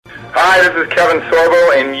Hi, this is Kevin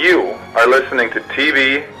Sorbo, and you are listening to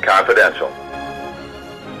TV Confidential.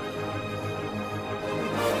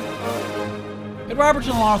 Ed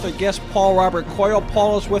Robertson, along with our guest Paul Robert Coyle.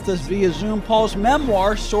 Paul is with us via Zoom. Paul's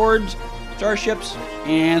memoir, Swords, Starships,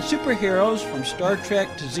 and Superheroes, from Star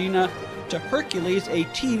Trek to Xena to Hercules, a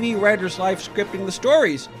TV writer's life scripting the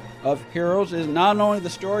stories of heroes, is not only the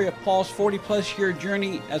story of Paul's 40-plus year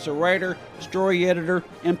journey as a writer, story editor,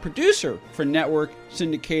 and producer for network,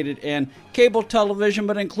 syndicated, and cable television,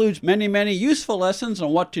 but includes many, many useful lessons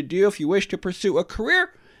on what to do if you wish to pursue a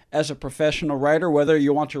career as a professional writer, whether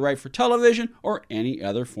you want to write for television or any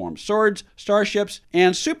other form. Swords, Starships,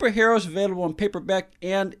 and Superheroes, available in paperback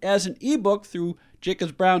and as an ebook through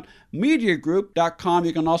JacobsBrownMediaGroup.com.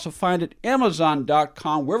 You can also find it at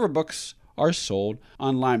Amazon.com, wherever books are sold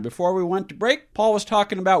online. Before we went to break, Paul was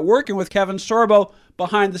talking about working with Kevin Sorbo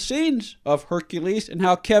behind the scenes of Hercules and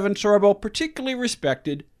how Kevin Sorbo particularly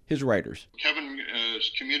respected his writers. Kevin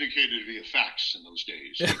communicated via fax in those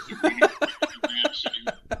days. He would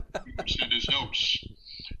send his notes.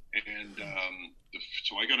 And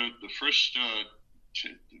so I got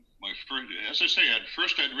as I say, I'd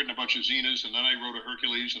written a bunch of Xenas, and then I wrote a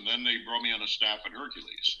Hercules, and then they brought me on a staff at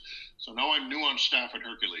Hercules. So now I'm new on staff at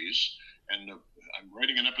Hercules, and I'm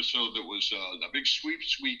writing an episode that was a big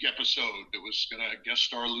sweeps week episode that was going to guest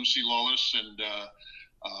star Lucy Lawless and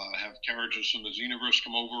have characters from the Xenoverse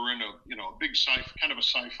come over, and a big kind of a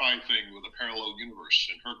sci-fi thing with a parallel universe,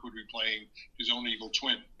 and Herc would be playing his own evil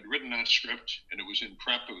twin. I'd written that script, and it was in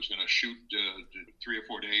prep. It was going to shoot 3 or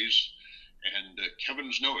 4 days, and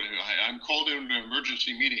Kevin's note. I'm called into an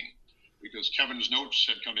emergency meeting because Kevin's notes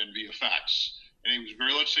had come in via fax. And he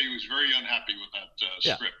was very unhappy with that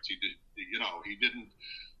script. He didn't.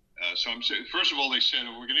 So I'm saying, first of all, they said,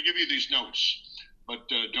 we're going to give you these notes, but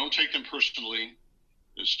don't take them personally.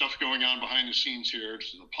 There's stuff going on behind the scenes here,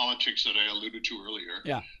 the politics that I alluded to earlier,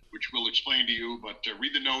 which we'll explain to you, but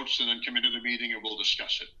read the notes and then come into the meeting and we'll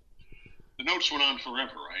discuss it. The notes went on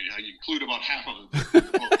forever. I include about half of them.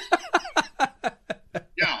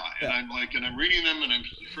 And I'm reading them, and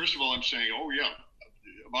first of all, I'm saying, oh yeah,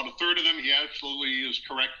 about a third of them, he absolutely is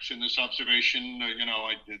correct in this observation.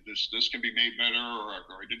 I did this can be made better, or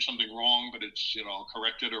I did something wrong, but it's, I'll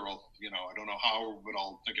correct it, or I don't know how, but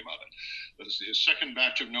I'll think about it. The second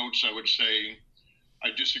batch of notes, I would say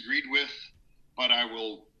I disagreed with, but I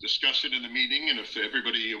will discuss it in the meeting, and if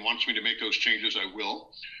everybody wants me to make those changes, I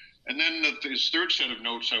will. And then his third set of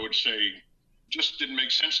notes, I would say, just didn't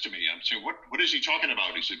make sense to me. I'm saying, what is he talking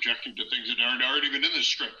about? He's objecting to things that aren't already even in the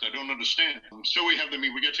script. I don't understand. So we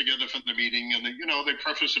get together for the meeting, and they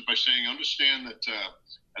preface it by saying, understand that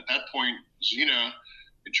at that point, Xena,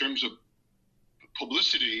 in terms of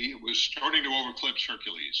publicity, was starting to overclips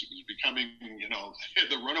Hercules. It was becoming,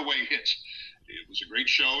 the runaway hit. It was a great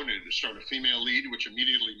show, and it started a female lead, which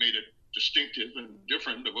immediately made it distinctive and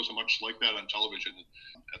different. There wasn't much like that on television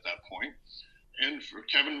at that point. And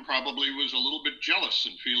Kevin probably was a little bit jealous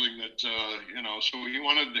and feeling that, so he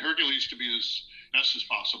wanted Hercules to be as best as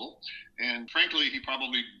possible. And frankly, he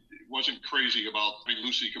probably wasn't crazy about having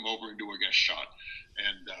Lucy come over and do a guest shot.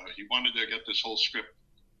 And he wanted to get this whole script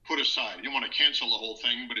put aside. He didn't want to cancel the whole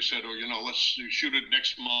thing, but he said, let's shoot it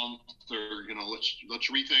next month, or, let's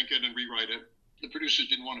rethink it and rewrite it. The producers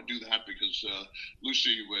didn't want to do that because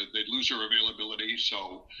Lucy, they'd lose her availability.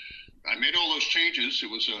 So I made all those changes. It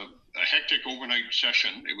was a hectic overnight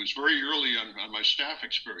session. It was very early on my staff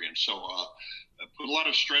experience. So I put a lot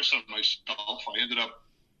of stress on myself. I ended up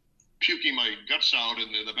puking my guts out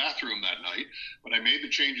in the bathroom that night. But I made the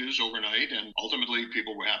changes overnight, and ultimately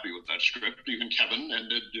people were happy with that script, even Kevin,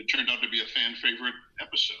 and it turned out to be a fan favorite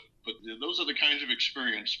episode. But those are the kinds of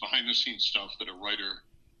experience, behind-the-scenes stuff that a writer,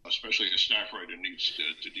 especially a staff writer, needs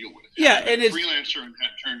to deal with. Yeah, and if a freelancer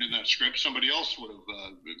had turned in that script, somebody else would have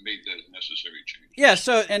made the necessary change. Yeah,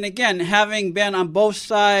 so, and again, having been on both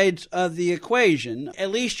sides of the equation, at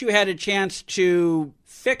least you had a chance to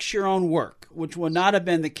fix your own work, which would not have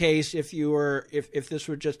been the case if this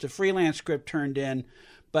were just a freelance script turned in.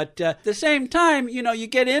 But at the same time, you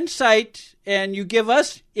get insight, and you give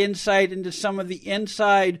us insight into some of the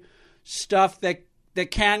inside stuff that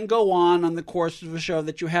can go on the course of a show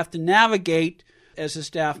that you have to navigate as a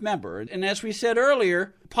staff member. And as we said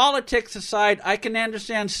earlier, politics aside, I can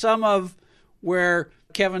understand some of where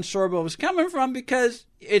Kevin Sorbo was coming from because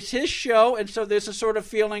it's his show, and so there's a sort of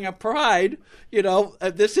feeling of pride.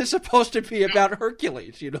 This is supposed to be about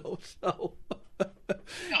Hercules, so.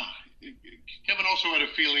 Yeah. Kevin also had a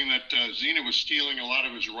feeling that Xena was stealing a lot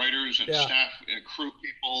of his writers and staff and crew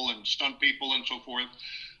people and stunt people and so forth,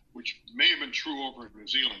 which may have been true over in New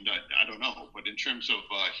Zealand. I don't know. But in terms of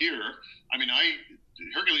here,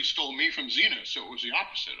 Hercules stole me from Xena, so it was the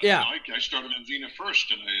opposite. Yeah. I started in Xena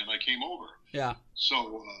first, and I came over. Yeah.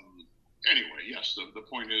 So anyway, yes, the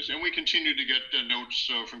point is, and we continue to get notes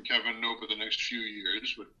from Kevin over the next few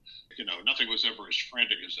years, but nothing was ever as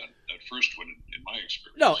frantic as that first one in my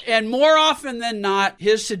experience. No, and more often than not,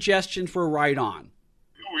 his suggestions were right on.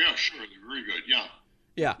 Oh yeah, sure, they're very good. Yeah.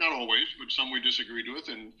 Yeah. Not always, but some we disagreed with,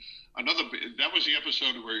 and that was the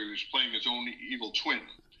episode where he was playing his own evil twin.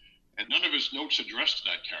 And none of his notes addressed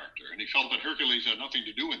that character, and he felt that Hercules had nothing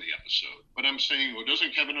to do in the episode. But I'm saying, well,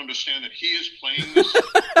 doesn't Kevin understand that he is playing this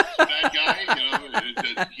bad guy?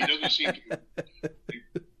 That he doesn't seem to.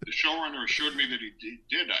 The showrunner assured me that he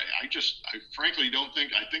did. I frankly don't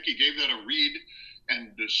think. I think he gave that a read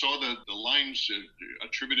and saw the lines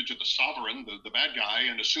attributed to the Sovereign, the bad guy,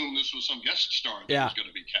 and assumed this was some guest star that was going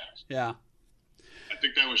to be cast. Yeah. I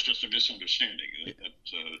think that was just a misunderstanding.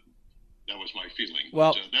 That was my feeling.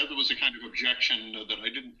 Well, that was the kind of objection that I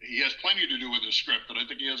didn't. He has plenty to do with the script, but I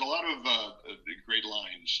think he has a lot of great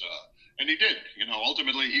lines, and he did.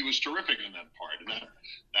 Ultimately, he was terrific in that part, and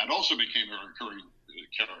that also became a recurring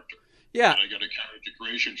character. Yeah, that I got a character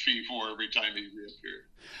creation fee for every time he reappeared.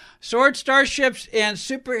 Sword, Starships, and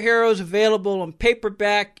Superheroes available in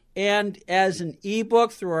paperback and as an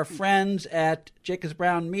ebook through our friends at Jacobs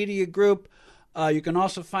Brown Media Group. You can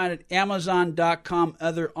also find it at Amazon.com,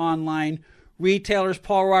 other online retailers.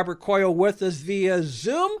 Paul Robert Coyle with us via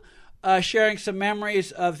Zoom, sharing some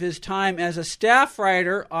memories of his time as a staff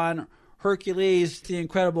writer on Hercules, The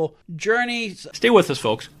Incredible Journey. Stay with us,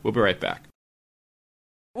 folks. We'll be right back.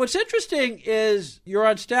 What's interesting is you're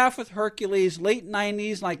on staff with Hercules, late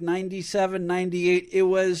 90s, like 97, 98. It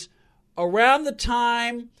was around the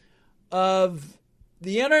time of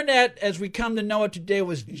the internet, as we come to know it today,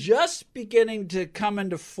 was just beginning to come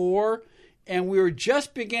into fore, and we were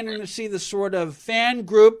just beginning to see the sort of fan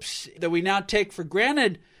groups that we now take for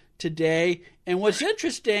granted today. And what's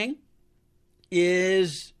interesting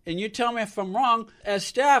is, and you tell me if I'm wrong, as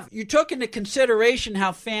staff, you took into consideration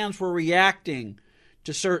how fans were reacting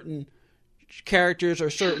to certain characters or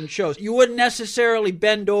certain shows. You wouldn't necessarily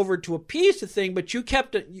bend over to appease the thing, but you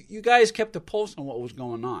guys kept a pulse on what was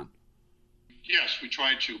going on. Yes, we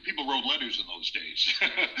tried to. People wrote letters in those days,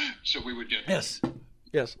 so we would get yes,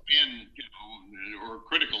 and or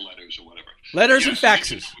critical letters or whatever. Letters and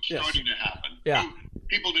faxes. It was starting to happen. Yeah,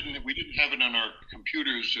 people didn't. We didn't have it on our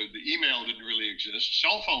computers. So the email didn't really exist.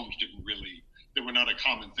 Cell phones didn't really. They were not a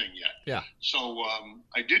common thing yet. Yeah. So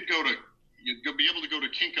I did go to. You'd be able to go to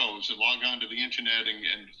Kinko's and log on to the internet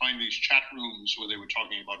and find these chat rooms where they were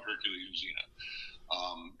talking about Hercules and Xena.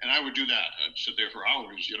 And I would do that. I'd sit there for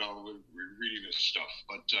hours, reading this stuff.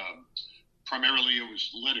 But primarily it was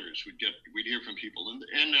letters. We'd hear from people.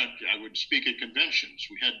 And I would speak at conventions.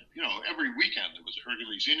 We had, every weekend there was a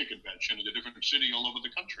Hercules Xena convention in a different city all over the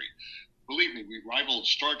country. Believe me, we rivaled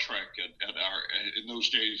Star Trek in those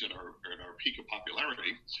days at our peak of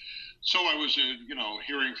popularity. So I was,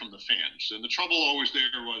 hearing from the fans. And the trouble always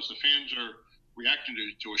there was the fans are reacting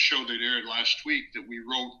to a show that aired last week that we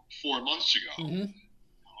wrote 4 months ago. Mm-hmm.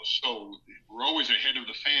 So we're always ahead of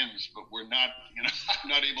the fans, but we're not,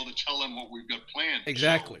 not able to tell them what we've got planned.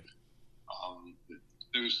 Exactly. So,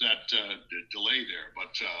 there's that delay there,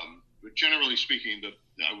 but generally speaking,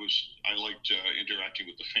 I liked interacting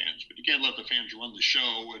with the fans. But you can't let the fans run the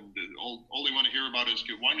show, and all they want to hear about is,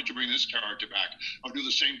 why did you bring this character back? I'll do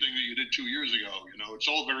the same thing that you did 2 years ago. It's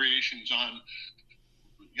all variations on.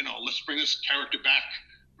 Let's bring this character back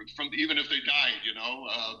from even if they died,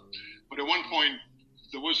 But at one point,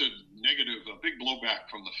 there was a big blowback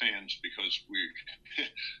from the fans because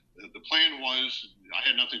the plan was, I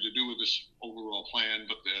had nothing to do with this overall plan,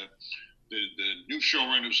 but the new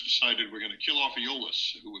showrunners decided we're going to kill off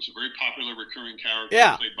Aeolus, who was a very popular recurring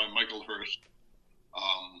character played by Michael Hurst.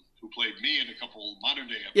 Who played me in a couple modern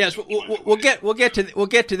day episodes. Yes, we'll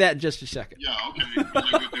get to that in just a second. Yeah, okay.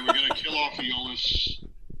 They were going to kill off Aeolus,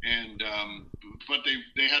 and but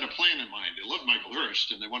they had a plan in mind. They loved Michael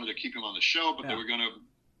Hurst, and they wanted to keep him on the show, but they were going to.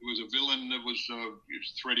 It was a villain that was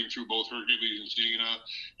threading through both Hercules and Xena,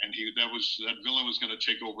 and that villain was going to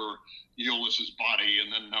take over Aeolus's body,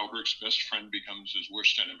 and then now Hurst's best friend becomes his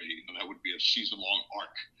worst enemy, and that would be a season-long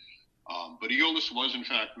arc. But Aeolus was in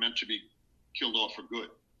fact meant to be killed off for good.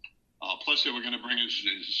 Plus, they were going to bring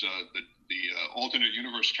the alternate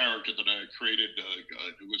universe character that I created,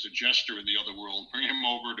 who was a jester in the other world, bring him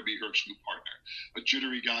over to be Hurst's new partner, a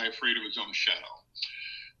jittery guy afraid of his own shadow.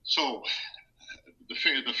 So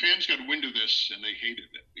the fans got wind of this, and they hated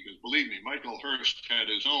it because, believe me, Michael Hurst had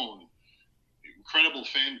his own incredible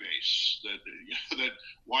fan base that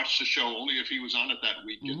watched the show only if he was on it that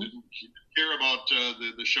week and didn't care about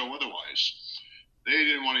the show otherwise. They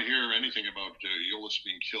didn't want to hear anything about Euless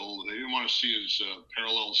being killed. They didn't want to see his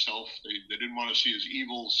parallel self. They didn't want to see his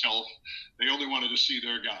evil self. They only wanted to see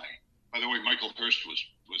their guy. By the way, Michael Hurst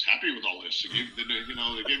was happy with all this. They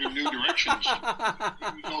gave him new directions.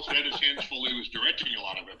 He also had his hands full. He was directing a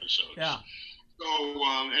lot of episodes. Yeah. So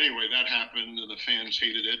anyway, that happened, and the fans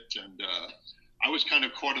hated it, and I was kind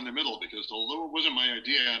of caught in the middle because although it wasn't my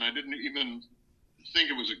idea, and I didn't even think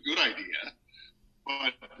it was a good idea,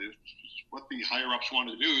 but it's what the higher-ups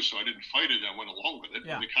wanted to do, so I didn't fight it. I went along with it.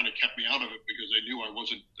 Yeah. But they kind of kept me out of it because they knew I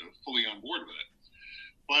wasn't fully on board with it.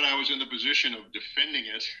 But I was in the position of defending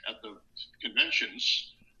it at the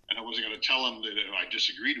conventions, and I wasn't going to tell them that I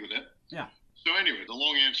disagreed with it. Yeah. So anyway, the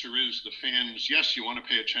long answer is the fans, yes, you want to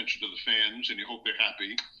pay attention to the fans, and you hope they're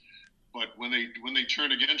happy. But when they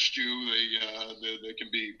turn against you, they can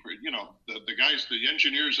be, the guys, the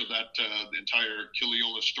engineers of that entire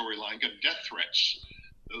Kiliola storyline got death threats.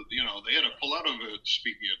 They had to pull out of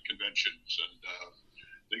speaking at conventions, and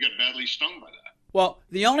they got badly stung by that. Well,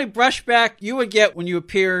 the only brushback you would get when you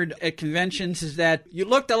appeared at conventions is that you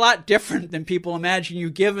looked a lot different than people imagine you,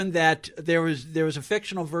 given that there was a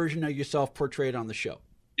fictional version of yourself portrayed on the show.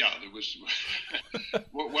 Yeah, there was.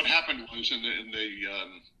 What happened was in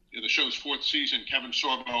the show's fourth season, Kevin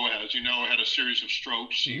Sorbo, as you know, had a series of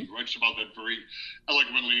strokes. Mm-hmm. He writes about that very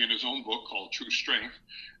eloquently in his own book called True Strength.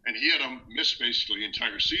 And he had to miss basically the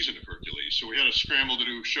entire season of Hercules. So we had to scramble to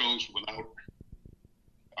do shows without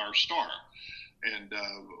our star. And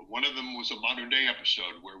one of them was a modern day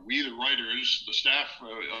episode where we, the writers, the staff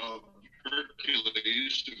of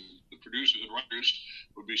Hercules, the producers and writers,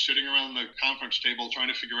 would be sitting around the conference table trying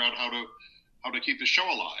to figure out how to keep the show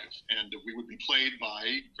alive. And we would be played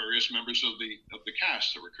by various members of the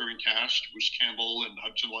cast, the recurring cast, Bruce Campbell and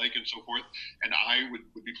Hudson Lake and so forth. And I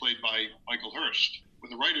would be played by Michael Hurst. When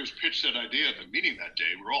the writers pitched that idea at the meeting that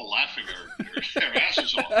day, we were all laughing our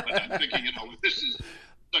asses off. But I'm thinking, this is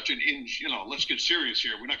such an let's get serious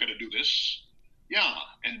here. We're not going to do this. Yeah,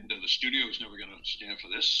 and the studio is never going to stand for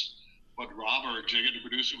this. But Rob, our executive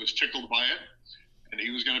producer, was tickled by it. And he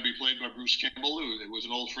was going to be played by Bruce Campbell, who was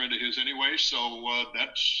an old friend of his anyway. So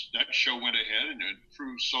that show went ahead, and it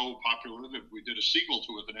proved so popular that we did a sequel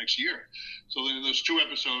to it the next year. So in those two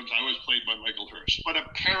episodes, I was played by Michael Hurst, but a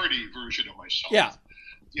parody version of myself. Yeah.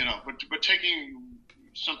 But taking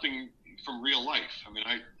something from real life. I mean,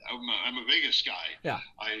 I'm a Vegas guy. Yeah.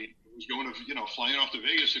 I was going to, flying off to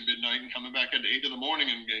Vegas at midnight and coming back at 8 in the morning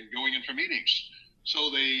and going in for meetings.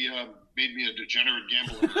 So they made me a degenerate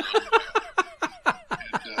gambler.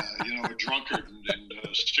 A drunkard and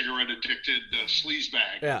cigarette-addicted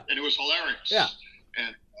sleazebag. Yeah. And it was hilarious. Yeah.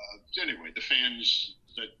 And anyway, the fans,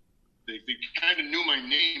 they kind of knew my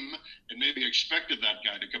name and maybe expected that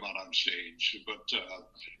guy to come out on stage. But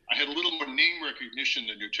I had a little more name recognition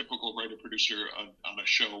than your typical writer-producer on a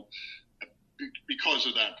show because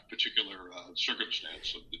of that particular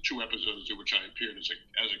circumstance of the two episodes in which I appeared as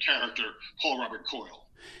a character, Paul Robert Coyle.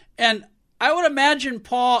 And I would imagine,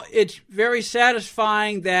 Paul, it's very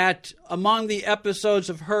satisfying that among the episodes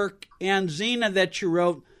of Herc and Xena that you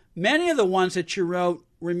wrote, many of the ones that you wrote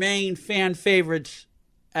remain fan favorites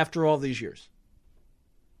after all these years.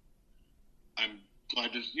 I'm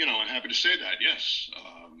glad to, I'm happy to say that, yes.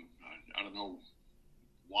 I don't know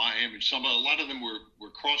why. I mean, a lot of them were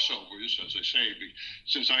crossovers, as I say.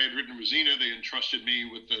 Since I had written with Xena, they entrusted me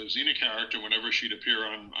with the Xena character whenever she'd appear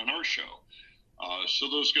on our show. So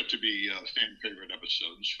those got to be fan favorite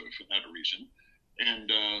episodes for that reason,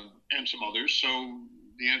 and some others. So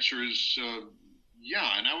the answer is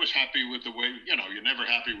yeah. And I was happy with the way you're never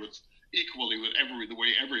happy with the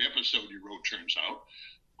way every episode you wrote turns out,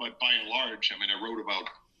 but by and large, I mean, I wrote about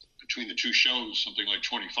between the two shows something like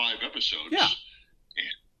 25 episodes. Yeah.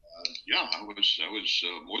 And I was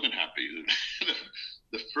more than happy.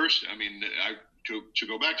 The first, I mean, to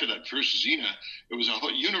go back to that first Xena, it was a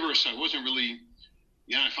whole universe I wasn't really.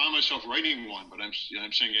 Yeah, I found myself writing one, but I'm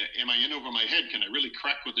saying, am I in over my head? Can I really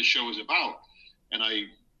crack what the show is about? And I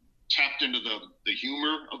tapped into the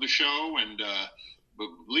humor of the show, and but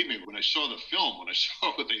believe me, when I saw the film, when I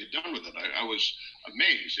saw what they had done with it, I was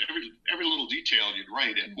amazed. Every little detail you'd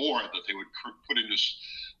write, and more that they would put in this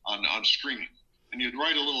on screen. And you'd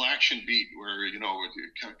write a little action beat where,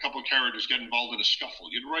 a couple of characters get involved in a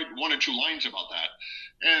scuffle. You'd write one or two lines about that.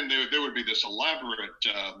 And there would be this elaborate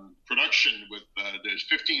production with there's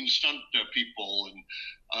 15 stunt people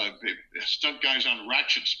and stunt guys on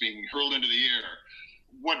ratchets being hurled into the air.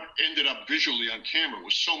 What ended up visually on camera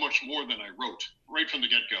was so much more than I wrote. Right from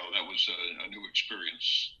the get-go, that was a new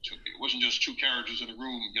experience to me. It wasn't just two characters in a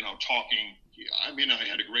room, talking. I mean, I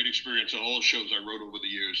had a great experience on all the shows I wrote over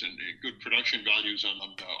the years and good production values on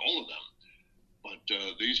all of them. But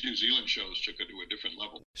these New Zealand shows took it to a different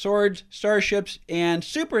level. Swords, Starships, and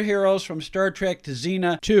Superheroes from Star Trek to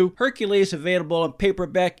Xena to Hercules, available in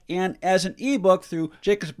paperback and as an ebook through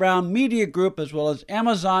Jacobs Brown Media Group, as well as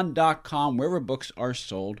Amazon.com, wherever books are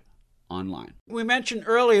sold online. We mentioned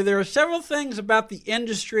earlier there are several things about the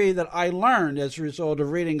industry that I learned as a result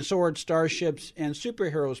of reading Swords, Starships, and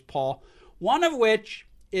Superheroes, Paul, one of which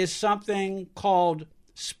is something called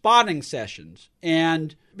spotting sessions.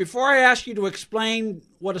 And before I ask you to explain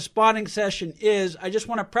what a spotting session is, I just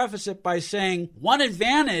want to preface it by saying one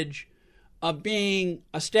advantage of being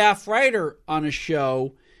a staff writer on a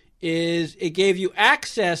show is it gave you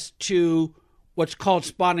access to what's called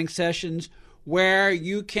spotting sessions, where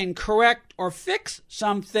you can correct or fix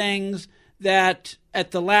some things that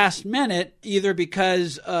at the last minute, either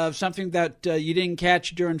because of something that you didn't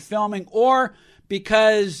catch during filming or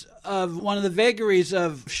because of one of the vagaries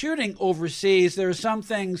of shooting overseas, there are some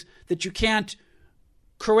things that you can't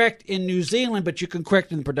correct in New Zealand, but you can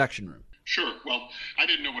correct in the production room. Sure. Well, I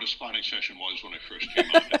didn't know what a spotting session was when I first came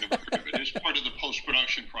on. I never heard of it. It's part of the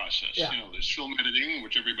post-production process. Yeah. There's film editing,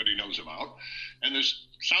 which everybody knows about, and there's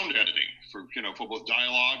sound editing for both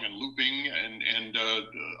dialogue and looping and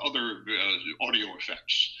other audio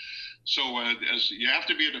effects. So as you have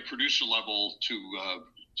to be at a producer level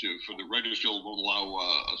for the Writers Guild will allow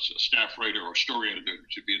a staff writer or story editor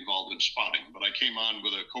to be involved in spotting. But I came on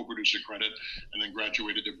with a co-producer credit and then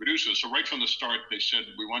graduated to producer. So right from the start, they said,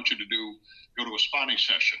 we want you to go to a spotting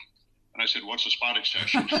session. And I said, what's a spotting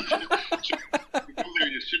session? So you go there,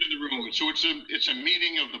 you sit in the room. So it's a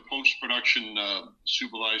meeting of the post-production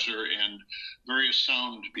supervisor and various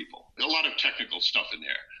sound people. A lot of technical stuff in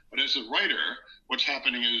there. But as a writer, what's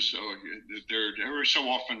happening is there every so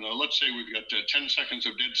often, let's say we've got 10 seconds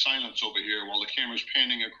of dead silence over here while the camera's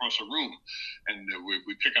panning across a room, and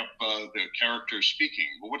we pick up the character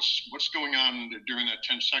speaking. Well, what's going on during that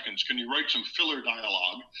 10 seconds? Can you write some filler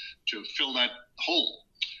dialogue to fill that hole?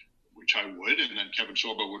 Which I would, and then Kevin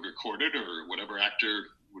Sorbo would record it, or whatever actor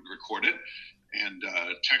would record it. And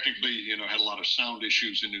technically, had a lot of sound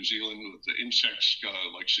issues in New Zealand with the insects,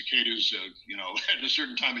 like cicadas, at a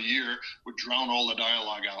certain time of year would drown all the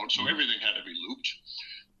dialogue out. So everything had to be looped.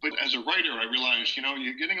 But as a writer, I realized,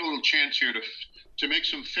 you're getting a little chance here to make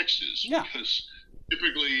some fixes. Yeah. Because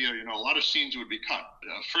typically, a lot of scenes would be cut.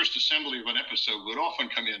 First assembly of an episode would often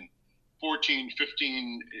come in 14,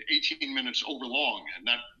 15, 18 minutes over long, and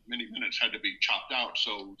that many minutes had to be chopped out.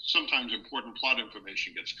 So sometimes important plot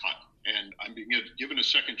information gets cut. And I'm being given a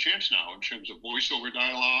second chance now in terms of voiceover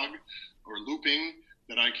dialogue or looping,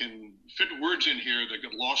 that I can fit words in here that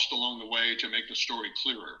get lost along the way to make the story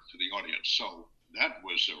clearer to the audience. So that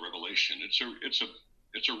was a revelation. It's a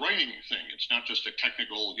writing thing. It's not just a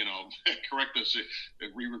technical, correct this,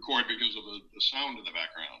 re-record because of the sound in the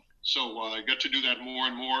background. So I got to do that more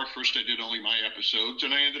and more. First, I did only my episodes,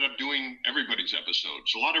 and I ended up doing everybody's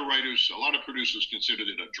episodes. A lot of writers, a lot of producers considered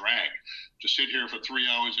it a drag to sit here for 3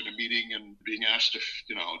 hours in a meeting and being asked to,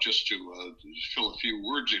 just to fill a few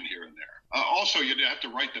words in here and there. Also, you'd have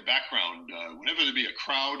to write the background. Whenever there'd be a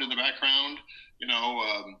crowd in the background,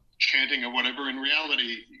 chanting or whatever, in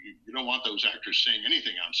reality, you don't want those actors saying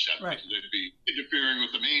anything on set. Right. Because they'd be interfering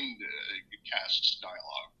with the main cast's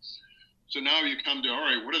dialogue. So now you come to, all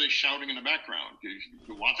right, what are they shouting in the background? Do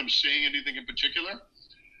you want them saying anything in particular?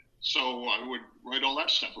 So I would write all that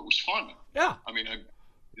stuff. It was fun. Yeah. I mean,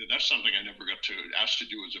 that's something I never got asked to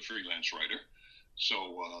do as a freelance writer.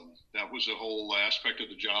 So that was a whole aspect of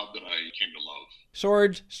the job that I came to love.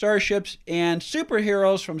 Swords, Starships, and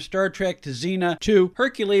Superheroes from Star Trek to Xena to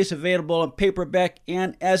Hercules, available in paperback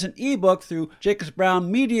and as an ebook through Jacobs Brown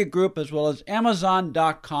Media Group, as well as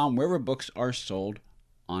Amazon.com, wherever books are sold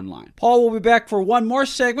online. Paul will be back for one more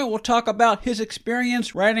segment. We'll talk about his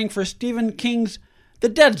experience writing for Stephen King's The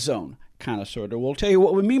Dead Zone, kind of, sort of. We'll tell you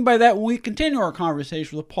what we mean by that when we continue our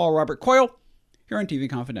conversation with Paul Robert Coyle here on TV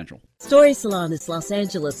Confidential. Story Salon is Los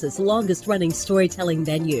Angeles' longest-running storytelling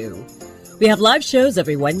venue. We have live shows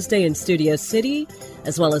every Wednesday in Studio City,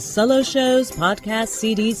 as well as solo shows, podcasts,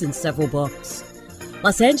 CDs, and several books.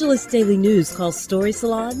 Los Angeles Daily News calls Story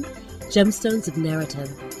Salon Gemstones of Narrative.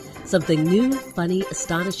 Something new, funny,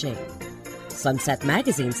 astonishing. Sunset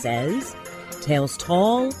Magazine says, tales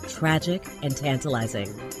tall, tragic, and tantalizing.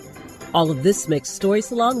 All of this makes Story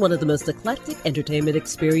Salon one of the most eclectic entertainment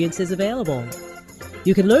experiences available.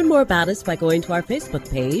 You can learn more about us by going to our Facebook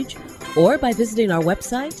page or by visiting our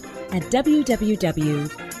website at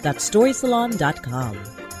www.storysalon.com.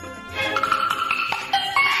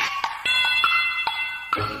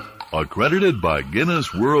 Accredited by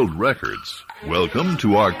Guinness World Records, welcome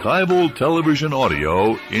to Archival Television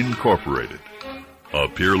Audio Incorporated. A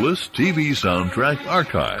peerless TV soundtrack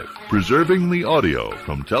archive, preserving the audio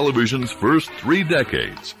from television's first 3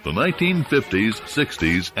 decades, the 1950s,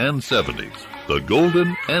 60s, and 70s, the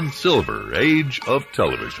golden and silver age of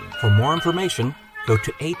television. For more information, go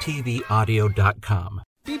to atvaudio.com.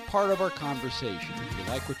 Be part of our conversation. If you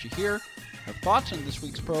like what you hear, have thoughts on this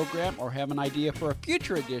week's program, or have an idea for a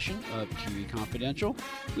future edition of TV Confidential,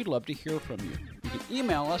 we'd love to hear from you. You can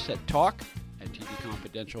email us at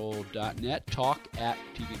talk@tvconfidential.net,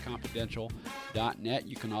 talk@tvconfidential.net.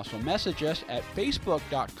 You can also message us at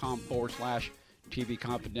facebook.com/TV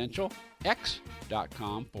Confidential,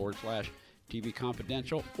 x.com/TV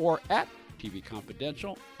Confidential, or at TV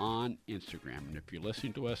Confidential on Instagram. And if you're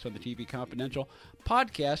listening to us on the TV Confidential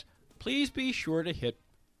podcast, please be sure to hit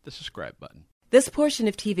the subscribe button. This portion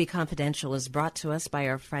of TV Confidential is brought to us by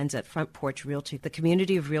our friends at Front Porch Realty, the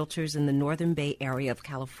community of realtors in the Northern Bay area of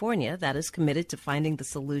California that is committed to finding the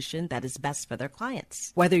solution that is best for their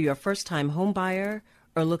clients. Whether you're a first-time home buyer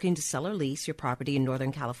or looking to sell or lease your property in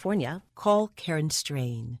Northern California, call Karen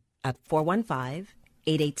Strain at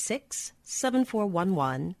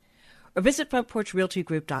 415-886-7411 or visit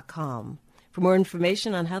frontporchrealtygroup.com for more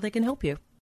information on how they can help you.